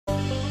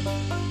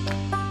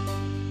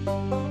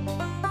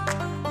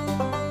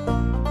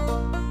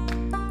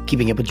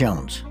Keeping Up with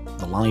Jones,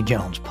 the Lonnie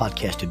Jones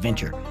podcast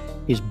adventure,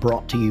 is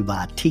brought to you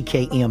by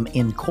TKM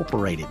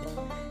Incorporated.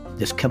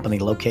 This company,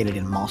 located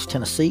in Moss,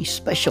 Tennessee,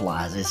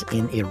 specializes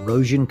in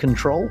erosion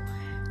control,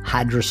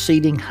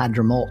 hydroseeding,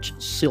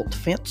 hydromulch, silt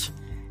fence.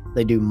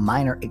 They do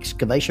minor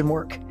excavation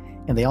work,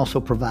 and they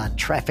also provide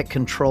traffic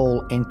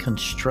control and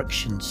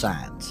construction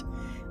signs.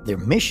 Their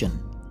mission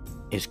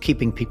is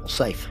keeping people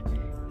safe.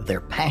 Their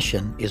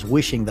passion is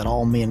wishing that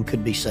all men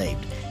could be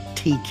saved.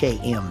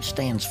 TKM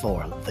stands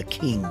for The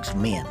King's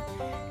Men.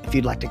 If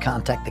you'd like to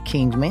contact The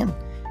King's Men,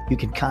 you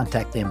can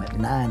contact them at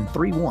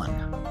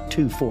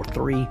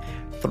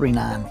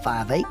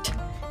 931-243-3958,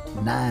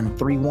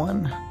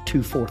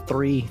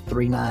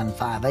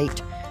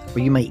 931-243-3958, or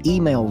you may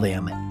email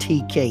them at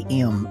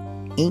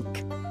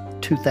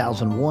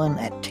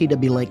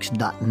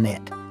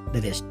tkminc2001@twlakes.net.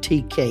 That is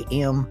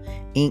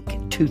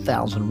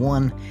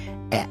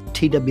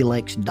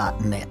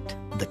tkminc2001@twlakes.net.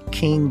 The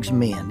King's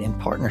Men, in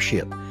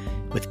partnership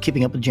with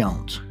Keeping Up with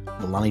Jones,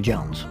 the Lonnie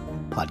Jones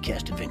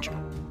podcast adventure.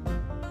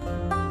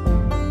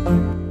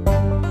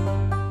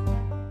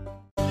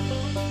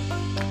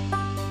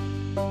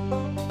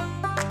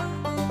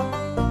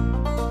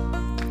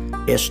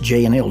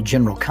 SJ&L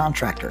General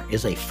Contractor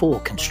is a full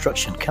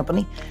construction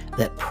company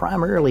that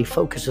primarily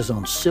focuses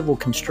on civil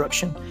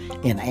construction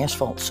and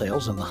asphalt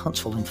sales in the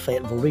Huntsville and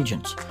Fayetteville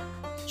regions.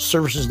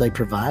 Services they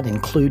provide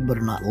include, but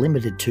are not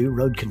limited to,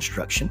 road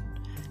construction,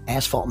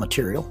 asphalt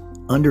material,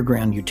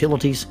 underground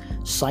utilities,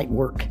 site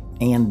work,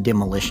 and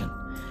demolition.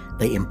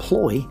 They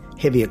employ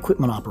heavy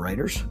equipment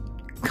operators,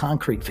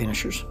 concrete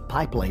finishers,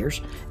 pipe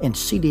layers, and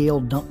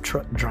CDL dump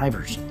truck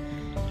drivers.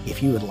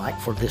 If you would like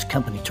for this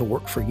company to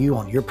work for you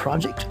on your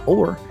project,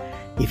 or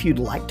if you'd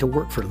like to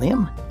work for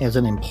them as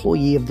an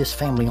employee of this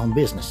family-owned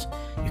business,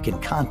 you can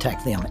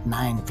contact them at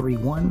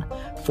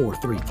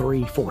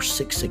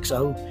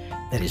 931-433-4660.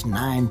 That is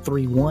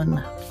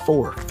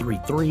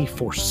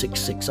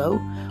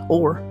 931-433-4660,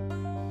 or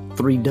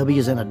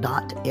 3W's and a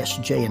dot,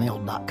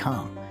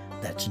 sjnl.com.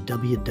 That's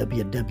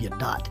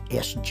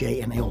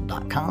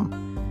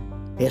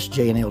www.sjnl.com.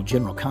 SJ&L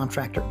General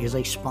Contractor is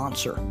a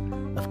sponsor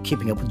of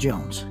Keeping Up with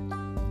Jones,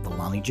 the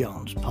Lonnie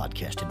Jones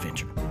podcast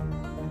adventure.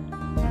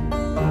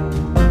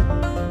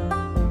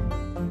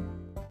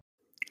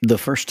 The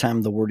first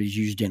time the word is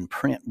used in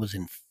print was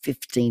in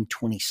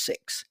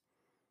 1526.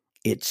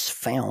 It's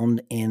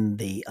found in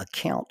the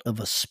account of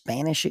a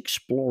Spanish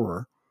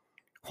explorer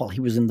while he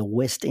was in the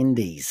West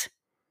Indies.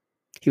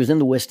 He was in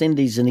the West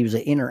Indies and he was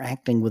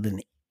interacting with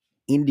an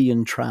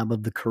Indian tribe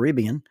of the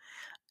Caribbean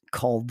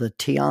called the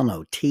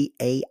Taino,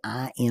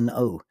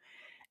 Taino.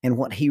 And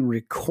what he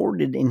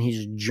recorded in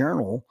his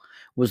journal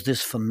was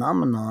this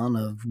phenomenon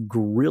of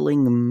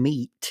grilling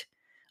meat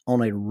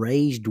on a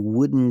raised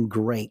wooden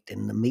grate.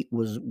 And the meat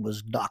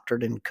was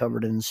doctored and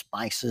covered in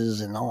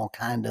spices and all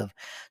kind of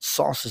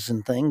sauces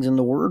and things. And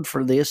the word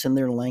for this in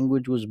their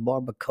language was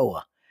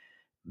barbacoa.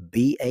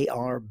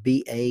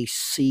 Barbacoa,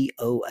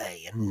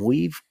 and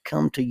we've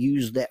come to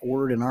use that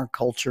word in our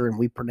culture, and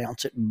we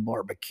pronounce it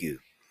barbecue.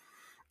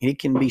 And it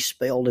can be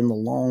spelled in the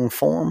long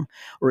form,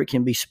 or it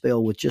can be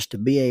spelled with just a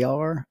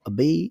bar, a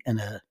b, and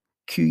a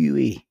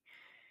que.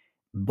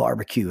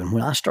 Barbecue. And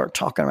when I start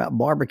talking about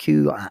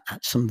barbecue,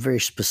 some very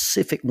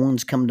specific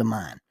ones come to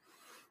mind.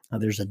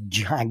 There's a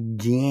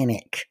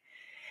gigantic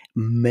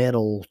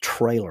metal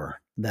trailer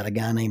that a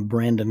guy named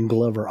Brandon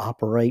Glover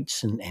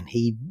operates, and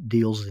he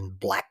deals in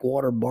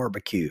Blackwater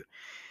barbecue.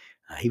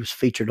 He was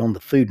featured on the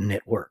Food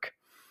Network.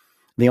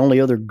 The only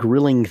other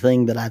grilling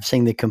thing that I've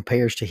seen that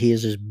compares to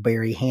his is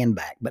Barry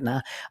Handback. But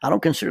now, I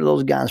don't consider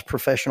those guys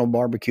professional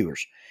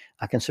barbecuers.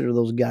 I consider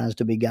those guys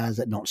to be guys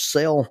that don't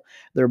sell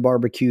their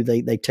barbecue.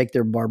 They take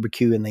their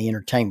barbecue and they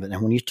entertain it.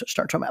 And when you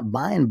start talking about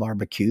buying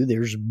barbecue,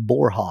 there's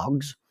Boar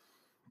Hogs,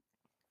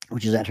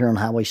 which is out here on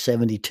Highway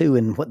 72.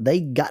 And what they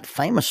got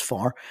famous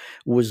for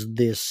was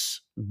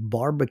this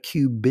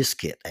barbecue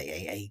biscuit,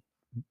 a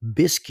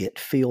biscuit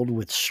filled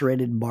with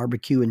shredded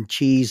barbecue and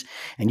cheese.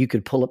 And you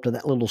could pull up to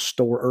that little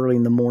store early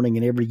in the morning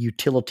and every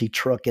utility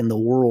truck in the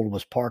world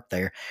was parked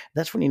there.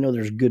 That's when you know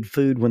there's good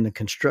food, when the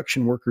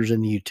construction workers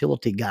and the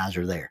utility guys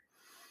are there.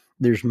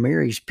 There's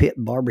Mary's Pit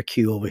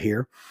Barbecue over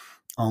here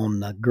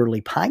on Gurley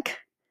Pike.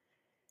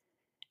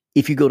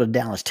 If you go to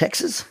Dallas,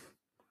 Texas,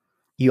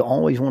 you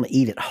always want to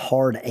eat at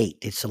Hard 8.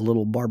 It's a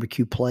little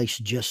barbecue place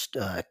just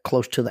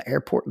close to the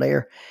airport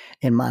there.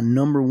 And my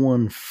number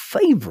one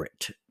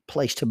favorite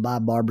place to buy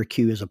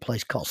barbecue is a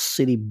place called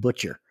City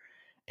Butcher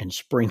in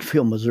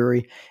Springfield,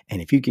 Missouri. And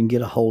if you can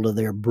get a hold of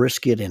their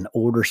brisket and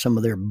order some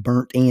of their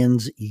burnt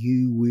ends,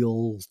 you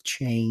will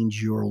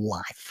change your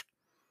life.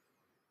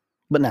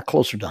 But now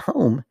closer to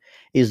home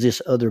is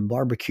this other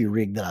barbecue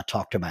rig that I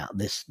talked about,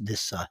 this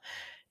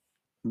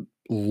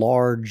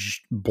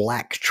large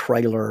black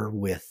trailer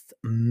with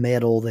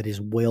metal that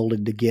is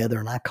welded together,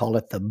 and I call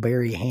it the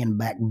Barry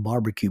Handback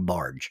Barbecue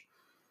Barge.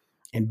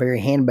 And Barry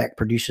Handback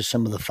produces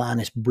some of the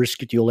finest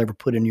brisket you'll ever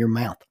put in your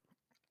mouth.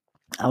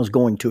 I was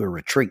going to a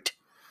retreat,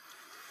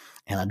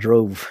 and I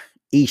drove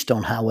east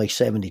on Highway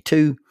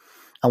 72.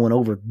 I went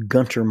over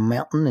Gunter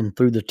Mountain and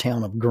through the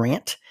town of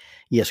Grant.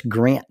 Yes,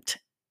 Grant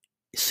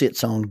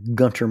sits on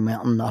Gunter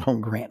Mountain, not on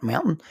Grant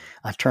Mountain.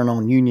 I turned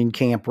on Union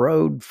Camp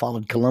Road,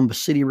 followed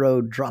Columbus City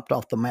Road, dropped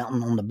off the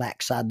mountain on the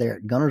backside there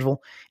at Guntersville,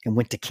 and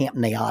went to Camp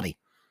Naotti.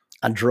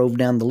 I drove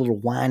down the little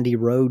windy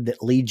road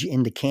that leads you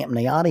into Camp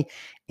Naotti,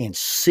 and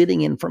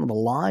sitting in front of the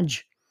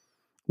lodge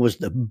was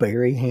the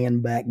Barry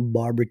Handback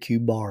barbecue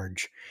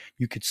barge.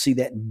 You could see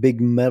that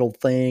big metal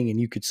thing, and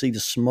you could see the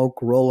smoke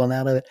rolling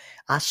out of it.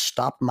 I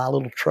stopped my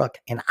little truck,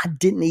 and I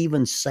didn't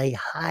even say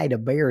hi to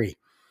Barry.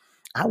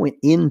 I went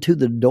into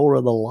the door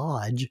of the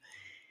lodge,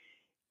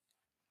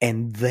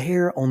 and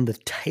there on the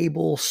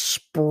table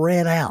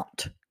spread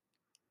out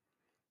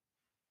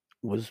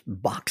was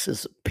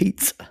boxes of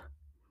pizza.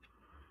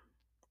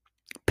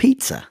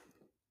 Pizza.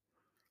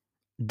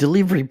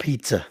 Delivery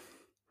pizza.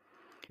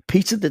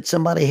 Pizza that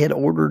somebody had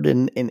ordered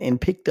and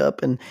picked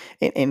up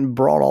and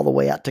brought all the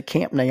way out to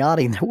Camp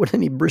Naotti, and there wasn't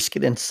any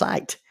brisket in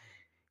sight.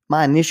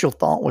 My initial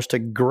thought was to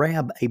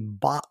grab a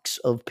box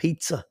of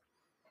pizza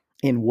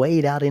and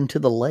wade out into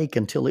the lake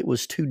until it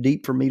was too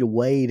deep for me to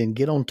wade, and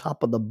get on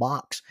top of the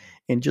box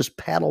and just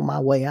paddle my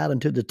way out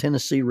into the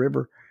Tennessee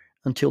River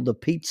until the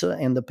pizza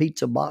and the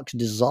pizza box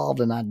dissolved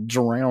and I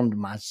drowned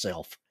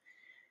myself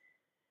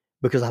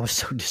because I was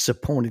so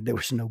disappointed there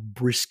was no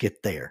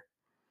brisket there.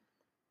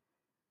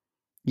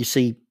 You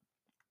see,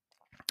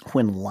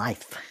 when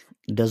life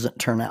doesn't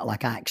turn out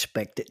like I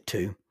expect it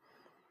to,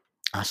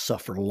 I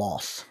suffer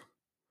loss.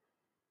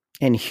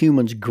 And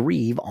humans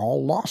grieve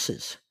all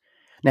losses.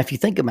 Now, if you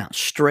think about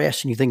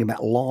stress and you think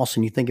about loss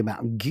and you think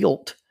about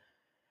guilt,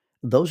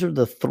 those are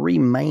the three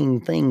main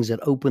things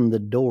that open the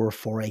door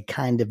for a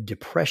kind of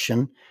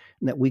depression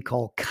that we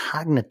call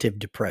cognitive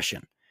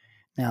depression.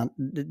 Now,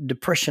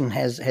 depression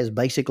has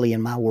basically,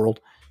 in my world,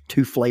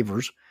 two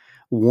flavors.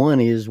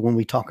 One is when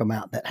we talk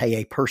about that, hey,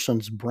 a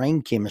person's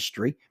brain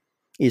chemistry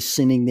is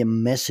sending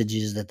them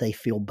messages that they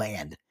feel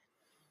bad,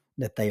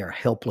 that they are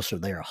helpless or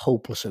they are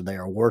hopeless or they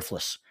are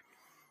worthless.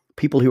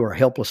 People who are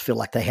helpless feel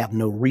like they have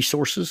no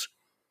resources.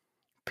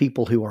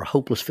 People who are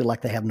hopeless feel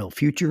like they have no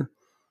future.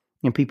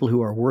 And people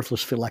who are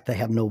worthless feel like they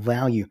have no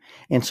value.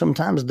 And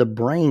sometimes the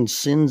brain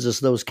sends us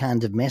those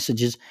kinds of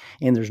messages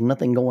and there's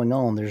nothing going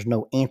on. There's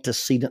no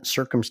antecedent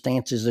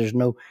circumstances. There's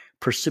no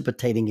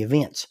precipitating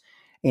events.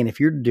 And if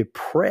you're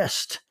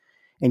depressed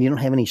and you don't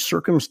have any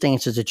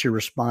circumstances that you're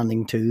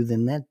responding to,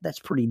 then that's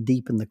pretty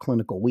deep in the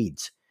clinical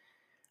weeds.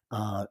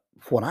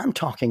 What I'm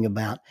talking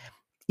about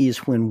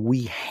is when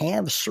we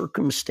have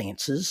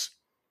circumstances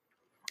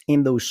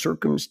and those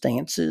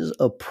circumstances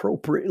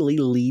appropriately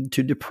lead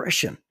to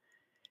depression.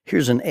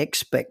 Here's an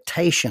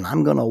expectation.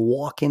 I'm going to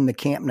walk into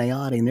Camp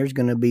Naotti and there's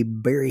going to be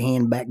Barry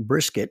Handback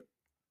brisket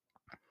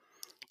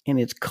and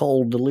it's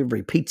cold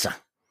delivery pizza.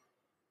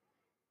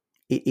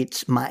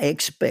 It's my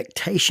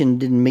expectation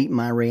didn't meet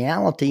my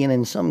reality. And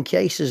in some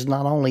cases,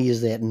 not only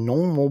is that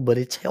normal, but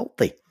it's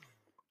healthy.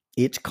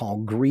 It's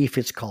called grief.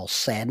 It's called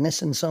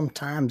sadness. And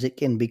sometimes it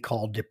can be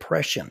called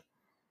depression.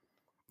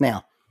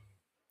 Now,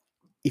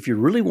 if you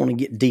really want to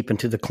get deep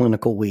into the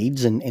clinical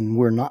weeds, and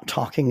we're not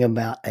talking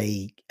about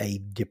a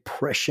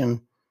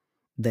depression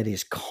that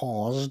is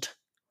caused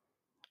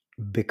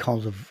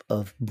because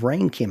of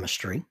brain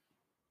chemistry,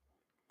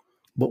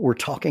 but we're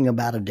talking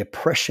about a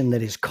depression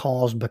that is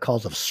caused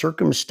because of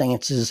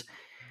circumstances,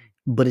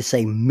 but it's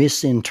a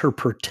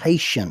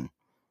misinterpretation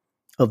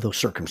of those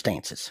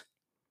circumstances.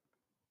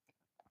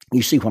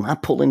 You see, when I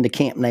pull into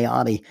Camp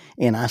Naotti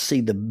and I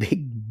see the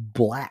big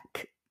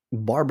black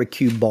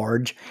barbecue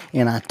barge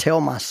and I tell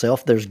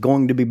myself there's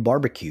going to be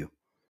barbecue.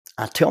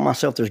 I tell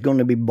myself there's going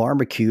to be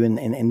barbecue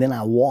and then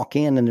I walk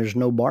in and there's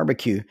no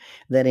barbecue.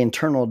 That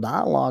internal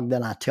dialogue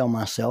that I tell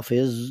myself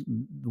is,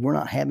 we're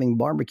not having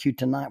barbecue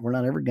tonight. We're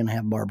not ever going to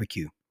have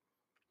barbecue.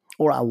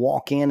 Or I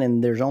walk in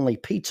and there's only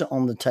pizza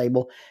on the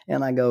table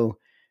and I go,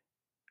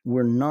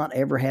 we're not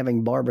ever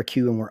having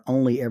barbecue and we're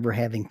only ever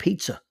having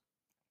pizza.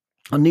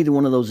 And neither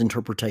one of those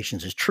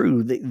interpretations is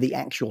true. The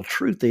actual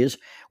truth is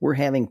we're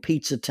having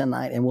pizza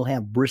tonight and we'll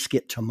have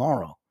brisket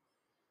tomorrow.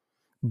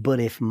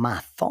 But if my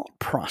thought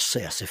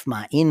process, if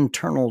my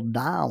internal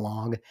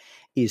dialogue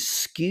is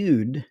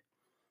skewed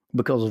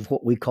because of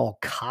what we call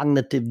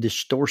cognitive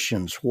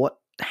distortions, what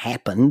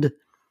happened?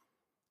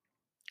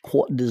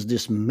 What does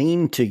this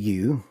mean to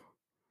you?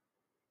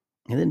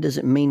 And then does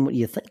it mean what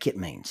you think it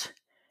means?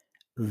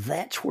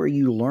 That's where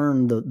you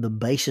learn the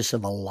basis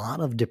of a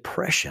lot of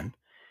depression.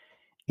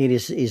 It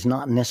is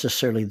not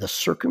necessarily the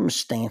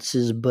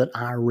circumstances, but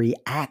our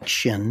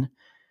reaction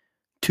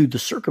to the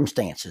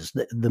circumstances.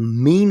 The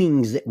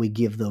meanings that we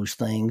give those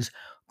things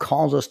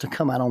cause us to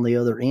come out on the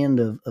other end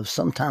of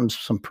sometimes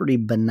some pretty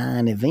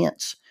benign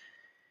events.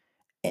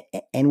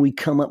 And we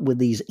come up with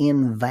these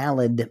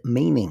invalid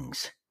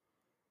meanings.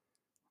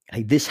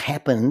 Hey, this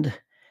happened,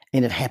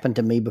 and it happened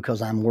to me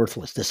because I'm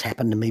worthless. This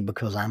happened to me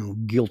because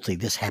I'm guilty.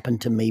 This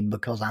happened to me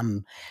because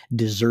I'm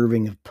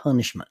deserving of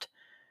punishment.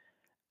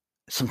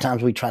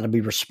 Sometimes we try to be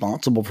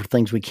responsible for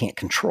things we can't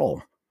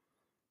control.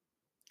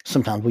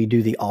 Sometimes we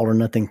do the all or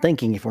nothing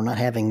thinking. If we're not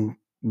having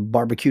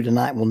barbecue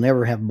tonight, we'll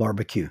never have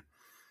barbecue.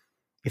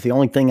 If the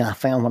only thing I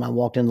found when I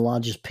walked in the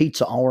lodge is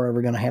pizza, all we're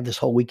ever going to have this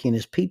whole weekend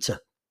is pizza.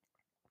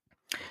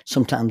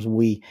 Sometimes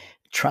we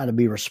try to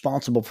be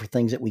responsible for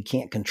things that we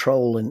can't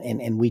control,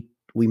 and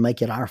we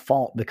make it our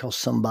fault because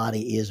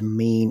somebody is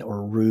mean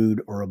or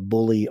rude or a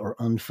bully or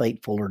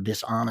unfaithful or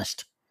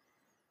dishonest.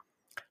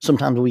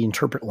 Sometimes we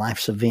interpret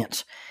life's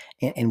events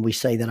and we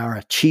say that our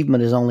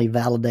achievement is only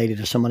validated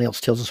if somebody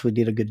else tells us we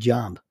did a good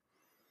job,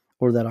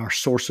 or that our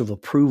source of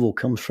approval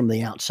comes from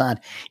the outside.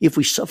 If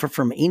we suffer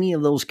from any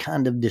of those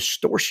kind of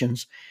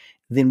distortions,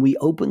 then we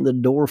open the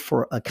door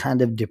for a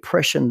kind of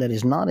depression that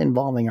is not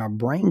involving our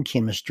brain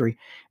chemistry,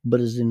 but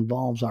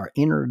involves our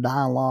inner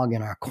dialogue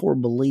and our core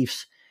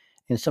beliefs.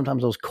 And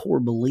sometimes those core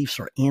beliefs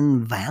are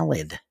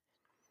invalid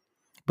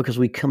because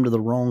we come to the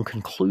wrong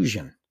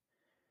conclusion.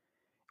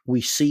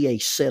 We see a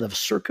set of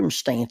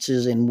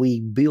circumstances and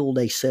we build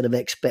a set of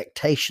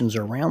expectations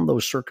around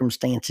those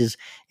circumstances.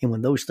 And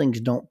when those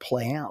things don't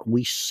play out,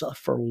 we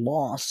suffer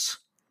loss.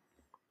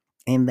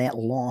 And that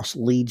loss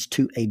leads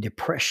to a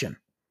depression.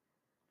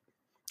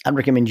 I'd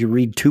recommend you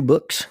read 2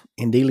 books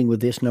in dealing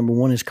with this. Number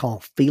 1 is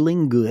called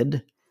Feeling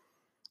Good,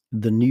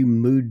 The New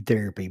Mood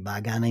Therapy by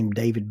a guy named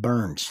David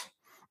Burns.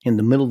 In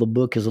the middle of the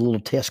book is a little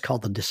test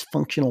called the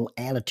Dysfunctional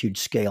Attitude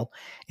Scale,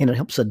 and it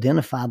helps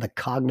identify the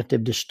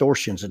cognitive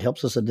distortions. It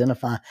helps us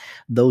identify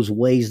those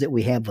ways that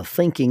we have of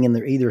thinking, and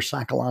they're either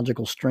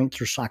psychological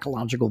strengths or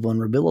psychological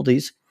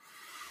vulnerabilities.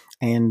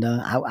 And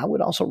I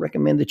would also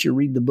recommend that you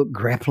read the book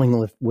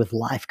Grappling with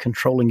Life,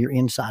 Controlling Your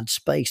Inside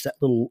Space,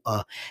 that little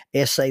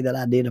essay that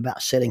I did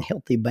about setting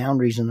healthy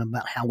boundaries and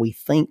about how we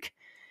think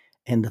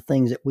and the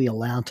things that we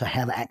allow to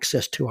have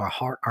access to our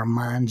heart, our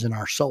minds, and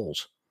our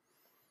souls.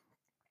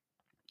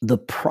 The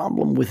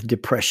problem with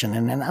depression,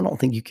 and I don't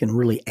think you can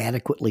really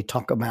adequately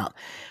talk about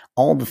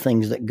all the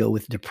things that go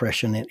with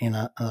depression in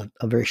a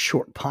very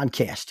short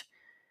podcast.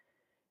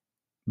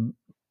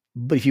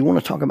 But if you want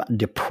to talk about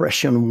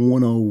Depression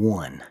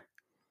 101,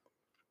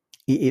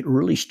 it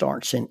really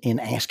starts in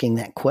asking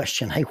that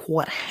question, hey,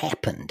 what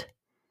happened?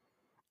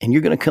 And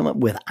you're going to come up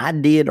with, I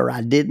did or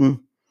I didn't,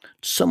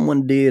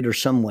 someone did or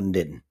someone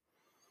didn't.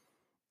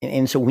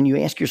 And so when you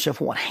ask yourself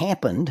what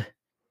happened,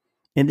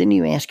 and then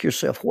you ask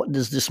yourself, what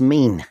does this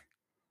mean?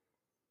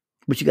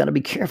 But you got to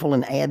be careful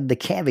and add the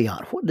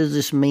caveat. What does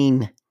this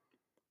mean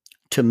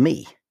to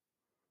me?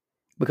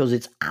 Because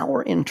it's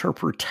our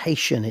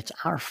interpretation, it's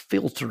our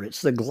filter,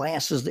 it's the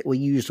glasses that we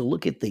use to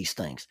look at these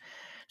things.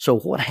 So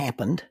what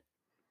happened?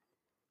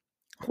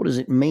 What does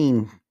it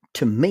mean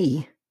to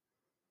me?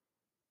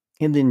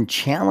 And then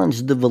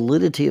challenge the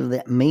validity of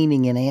that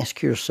meaning and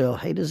ask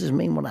yourself, hey, does this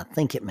mean what I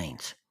think it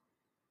means?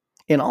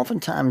 And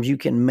oftentimes you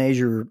can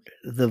measure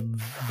the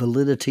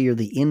validity or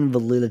the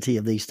invalidity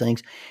of these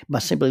things by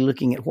simply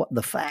looking at what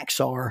the facts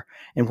are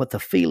and what the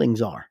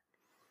feelings are.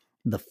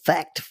 The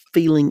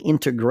fact-feeling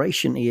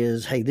integration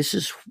is, hey,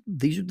 these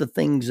are the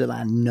things that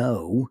I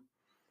know,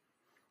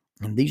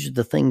 and these are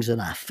the things that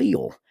I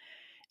feel.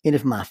 And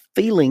if my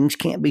feelings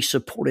can't be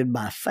supported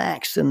by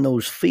facts, then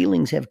those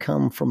feelings have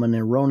come from an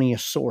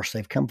erroneous source.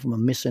 They've come from a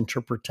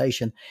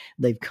misinterpretation.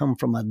 They've come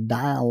from a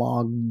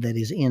dialogue that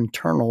is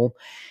internal,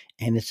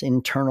 and it's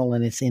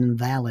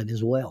invalid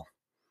as well.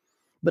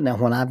 But now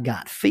when I've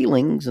got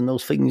feelings and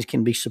those feelings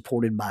can be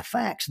supported by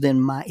facts, then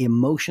my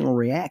emotional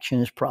reaction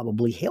is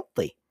probably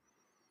healthy.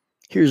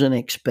 Here's an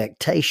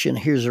expectation,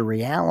 here's a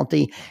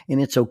reality,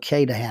 and it's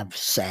okay to have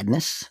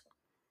sadness.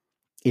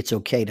 It's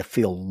okay to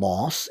feel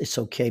loss. It's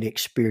okay to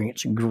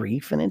experience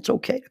grief, and it's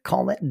okay to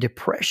call that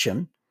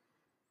depression,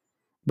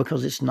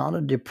 because it's not a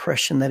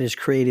depression that is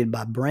created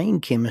by brain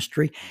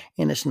chemistry,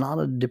 and it's not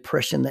a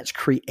depression that's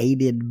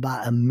created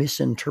by a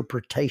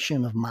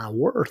misinterpretation of my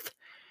worth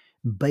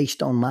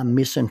based on my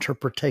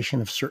misinterpretation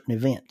of certain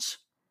events.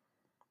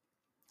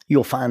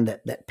 You'll find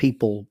that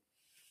people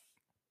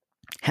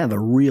have a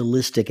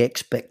realistic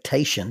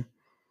expectation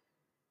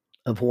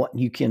of what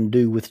you can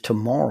do with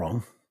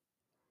tomorrow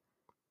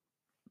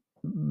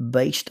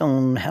based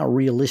on how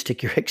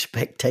realistic your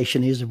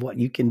expectation is of what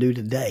you can do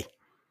today.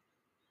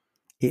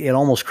 It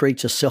almost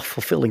creates a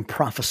self-fulfilling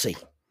prophecy.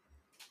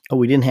 Oh,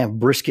 we didn't have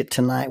brisket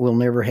tonight. We'll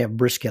never have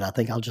brisket. I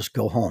think I'll just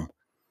go home.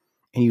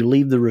 And you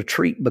leave the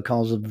retreat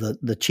because of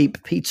the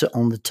cheap pizza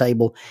on the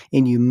table,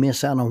 and you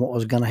miss out on what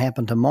was going to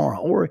happen tomorrow.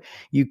 Or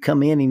you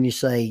come in and you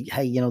say,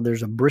 hey,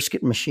 there's a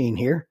brisket machine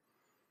here.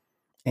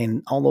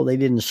 And although they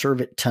didn't serve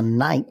it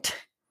tonight,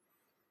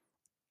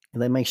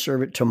 they may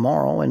serve it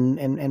tomorrow.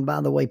 And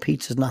by the way,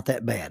 pizza is not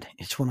that bad.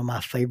 It's one of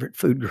my favorite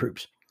food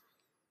groups.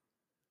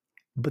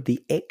 But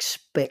the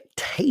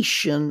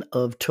expectation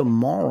of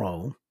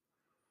tomorrow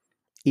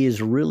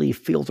is really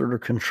filtered or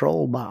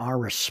controlled by our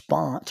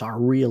response, our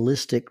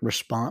realistic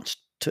response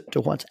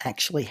to what's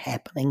actually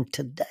happening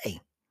today.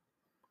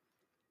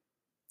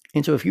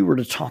 And so if you were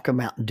to talk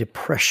about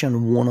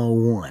Depression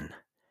 101,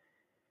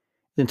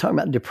 then talking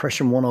about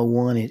Depression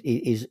 101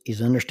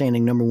 is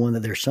understanding, number one,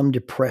 that there's some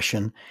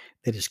depression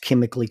that is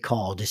chemically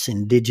caused. It's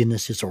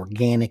indigenous, it's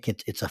organic,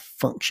 it's a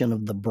function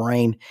of the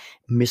brain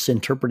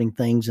misinterpreting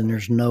things, and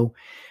there's no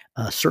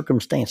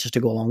circumstances to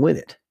go along with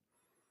it.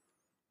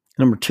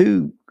 Number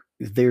two,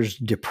 there's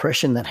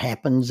depression that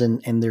happens,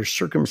 and there's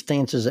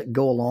circumstances that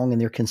go along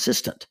and they're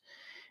consistent.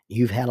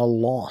 You've had a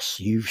loss,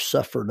 you've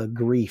suffered a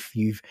grief,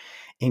 you've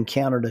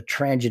encountered a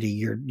tragedy,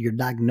 your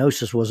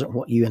diagnosis wasn't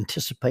what you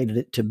anticipated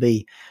it to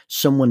be.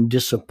 Someone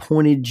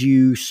disappointed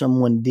you,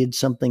 someone did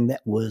something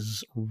that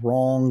was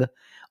wrong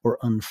or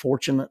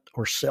unfortunate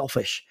or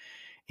selfish.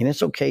 And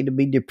it's okay to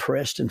be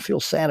depressed and feel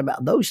sad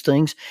about those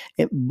things.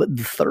 But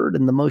the third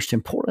and the most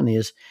important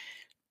is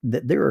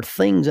that there are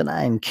things that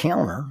I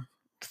encounter,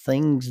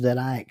 things that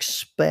I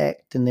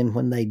expect, and then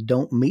when they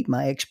don't meet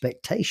my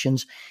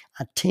expectations,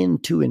 I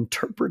tend to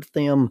interpret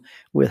them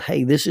with,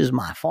 hey, this is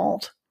my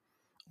fault,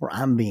 or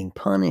I'm being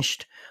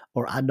punished,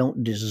 or I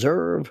don't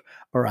deserve,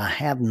 or I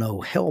have no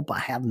help, I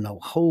have no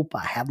hope,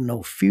 I have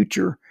no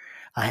future,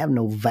 I have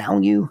no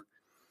value.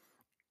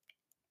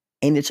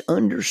 And it's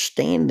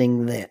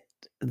understanding that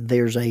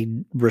there's a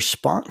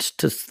response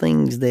to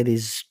things that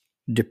is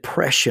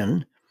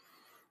depression,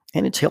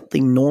 and it's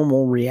healthy,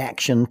 normal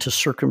reaction to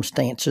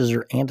circumstances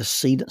or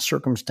antecedent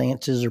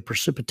circumstances or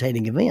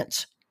precipitating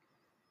events.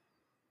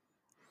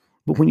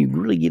 But when you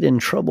really get in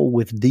trouble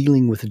with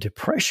dealing with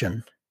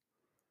depression,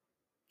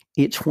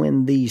 it's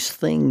when these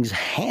things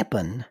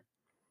happen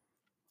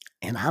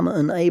and I'm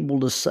unable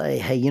to say,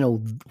 hey,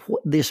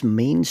 what this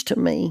means to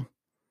me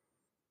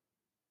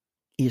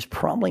is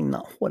probably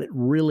not what it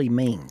really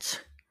means.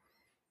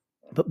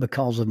 But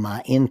because of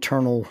my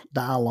internal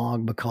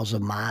dialogue, because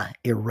of my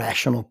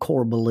irrational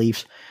core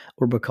beliefs,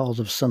 or because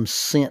of some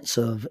sense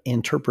of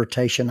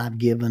interpretation I've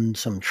given,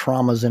 some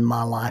traumas in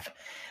my life,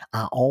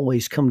 I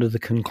always come to the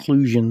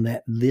conclusion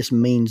that this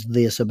means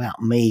this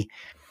about me,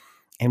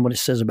 and what it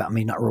says about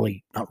me not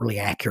really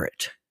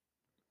accurate.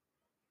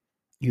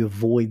 You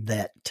avoid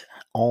that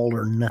all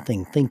or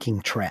nothing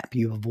thinking trap.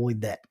 You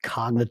avoid that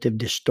cognitive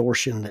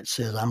distortion that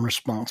says I'm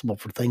responsible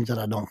for things that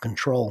I don't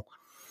control.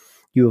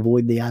 You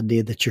avoid the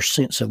idea that your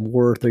sense of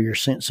worth or your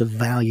sense of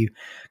value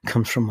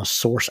comes from a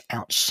source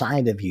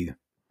outside of you.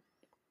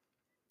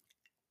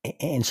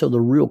 And so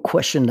the real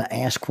question to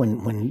ask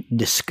when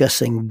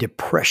discussing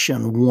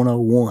Depression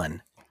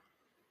 101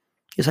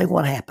 is, hey,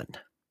 what happened?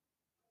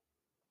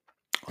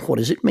 What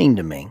does it mean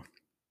to me?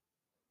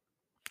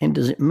 And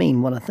does it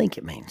mean what I think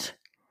it means?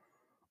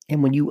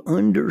 And when you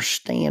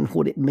understand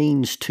what it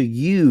means to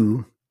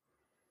you,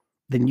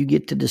 then you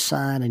get to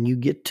decide and you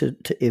get to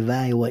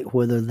evaluate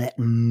whether that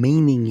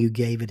meaning you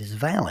gave it is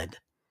valid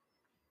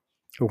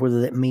or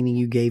whether that meaning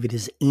you gave it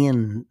is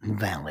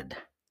invalid.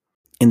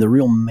 And the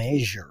real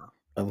measure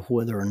of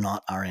whether or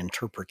not our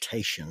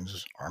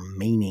interpretations, our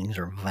meanings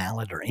are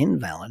valid or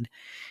invalid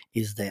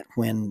is that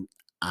when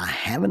I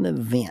have an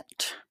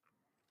event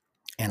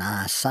and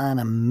I assign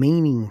a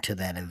meaning to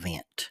that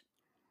event,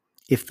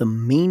 if the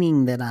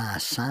meaning that I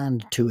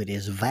assigned to it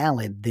is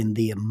valid, then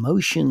the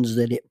emotions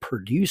that it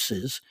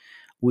produces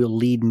will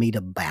lead me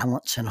to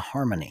balance and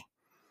harmony.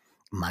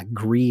 My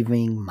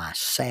grieving, my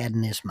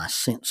sadness, my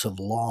sense of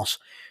loss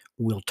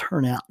will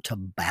turn out to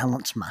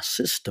balance my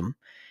system,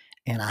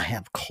 and I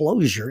have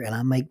closure and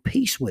I make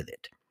peace with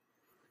it.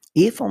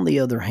 If, on the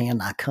other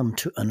hand, I come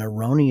to an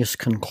erroneous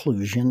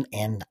conclusion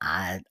and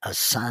I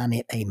assign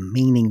it a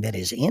meaning that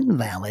is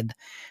invalid,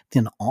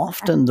 then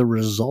often the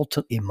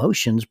resultant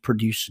emotions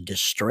produce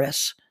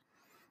distress,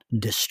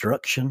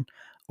 destruction,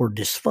 or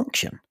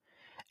dysfunction.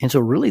 And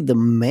so really the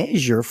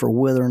measure for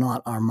whether or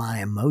not are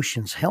my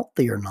emotions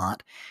healthy or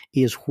not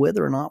is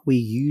whether or not we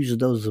use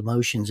those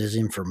emotions as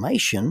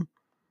information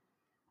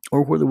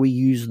or whether we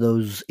use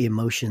those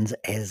emotions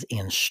as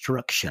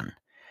instruction.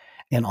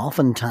 And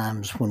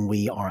oftentimes when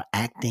we are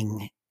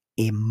acting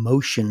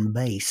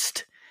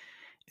emotion-based,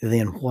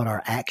 then what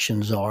our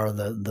actions are,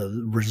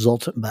 the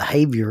resultant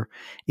behavior,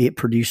 it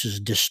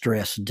produces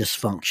distress,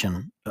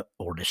 dysfunction,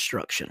 or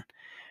destruction.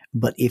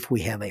 But if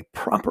we have a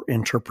proper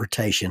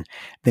interpretation,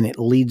 then it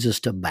leads us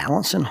to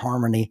balance and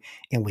harmony,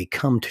 and we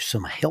come to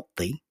some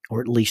healthy,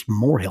 or at least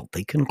more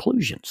healthy,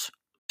 conclusions.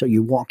 So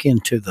you walk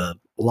into the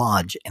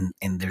lodge and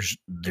there's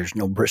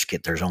no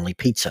brisket, there's only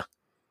pizza.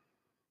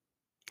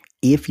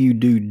 If you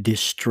do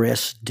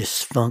distress,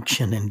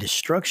 dysfunction, and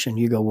destruction,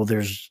 you go, well,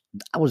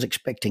 I was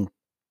expecting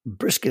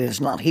brisket, it's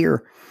not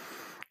here,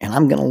 and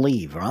I'm going to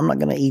leave, or I'm not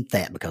going to eat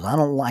that because I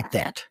don't like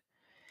that.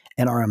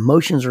 And our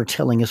emotions are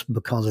telling us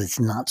because it's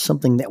not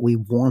something that we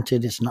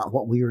wanted, it's not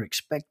what we were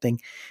expecting,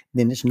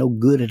 then it's no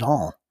good at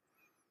all.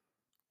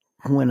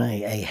 When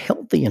a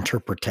healthy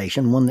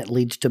interpretation, one that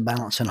leads to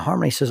balance and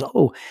harmony, says,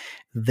 oh,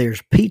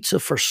 there's pizza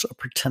for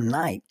supper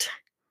tonight,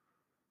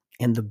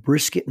 and the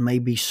brisket may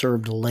be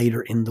served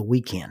later in the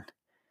weekend.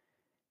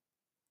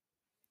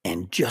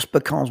 And just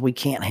because we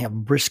can't have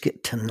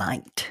brisket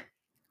tonight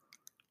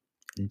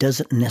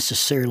doesn't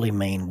necessarily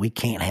mean we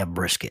can't have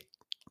brisket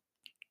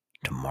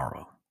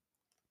tomorrow.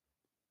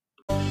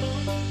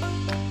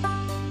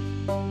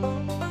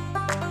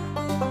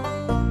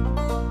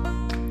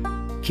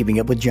 Keeping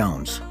Up with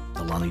Jones,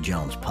 the Lonnie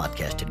Jones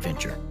podcast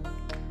adventure.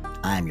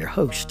 I am your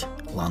host,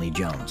 Lonnie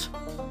Jones.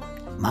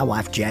 My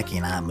wife Jackie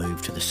and I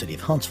moved to the city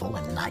of Huntsville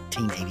in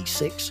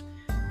 1986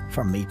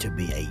 for me to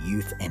be a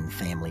youth and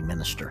family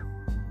minister.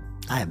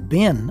 I have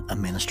been a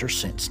minister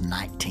since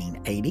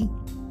 1980.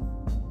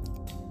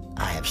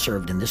 I have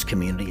served in this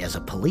community as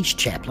a police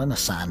chaplain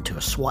assigned to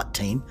a SWAT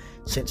team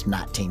since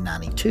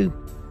 1992,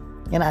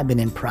 and I've been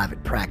in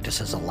private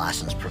practice as a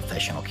licensed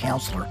professional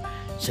counselor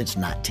since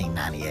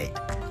 1998.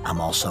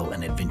 I'm also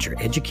an adventure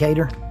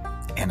educator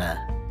and an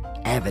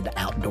avid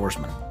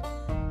outdoorsman.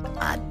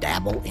 I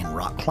dabble in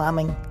rock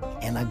climbing,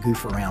 and I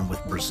goof around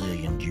with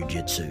Brazilian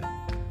Jiu-Jitsu.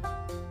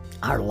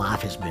 Our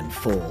life has been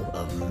full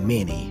of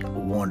many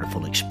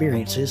wonderful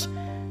experiences,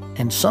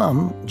 and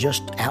some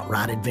just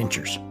outright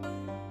adventures.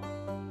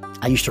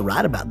 I used to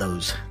write about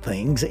those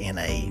things in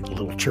a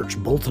little church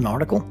bulletin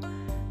article,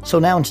 so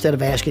now instead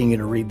of asking you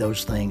to read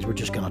those things, we're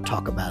just going to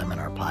talk about them in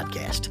our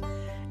podcast.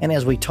 And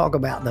as we talk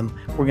about them,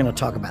 we're going to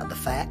talk about the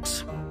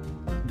facts.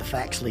 The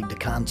facts lead to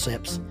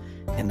concepts,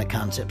 and the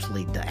concepts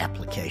lead to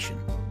application.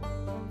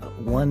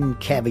 One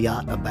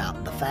caveat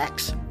about the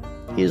facts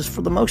is,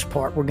 for the most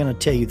part, we're going to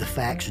tell you the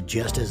facts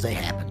just as they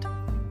happened.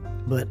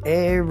 But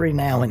every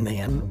now and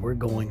then, we're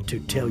going to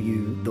tell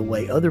you the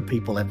way other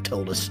people have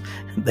told us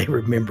they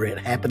remember it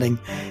happening,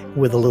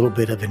 with a little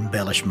bit of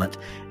embellishment.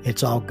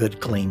 It's all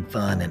good, clean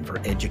fun and for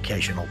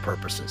educational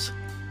purposes.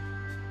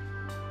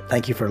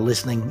 Thank you for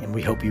listening, and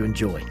we hope you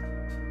enjoy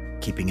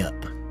Keeping Up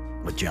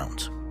with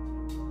Jones.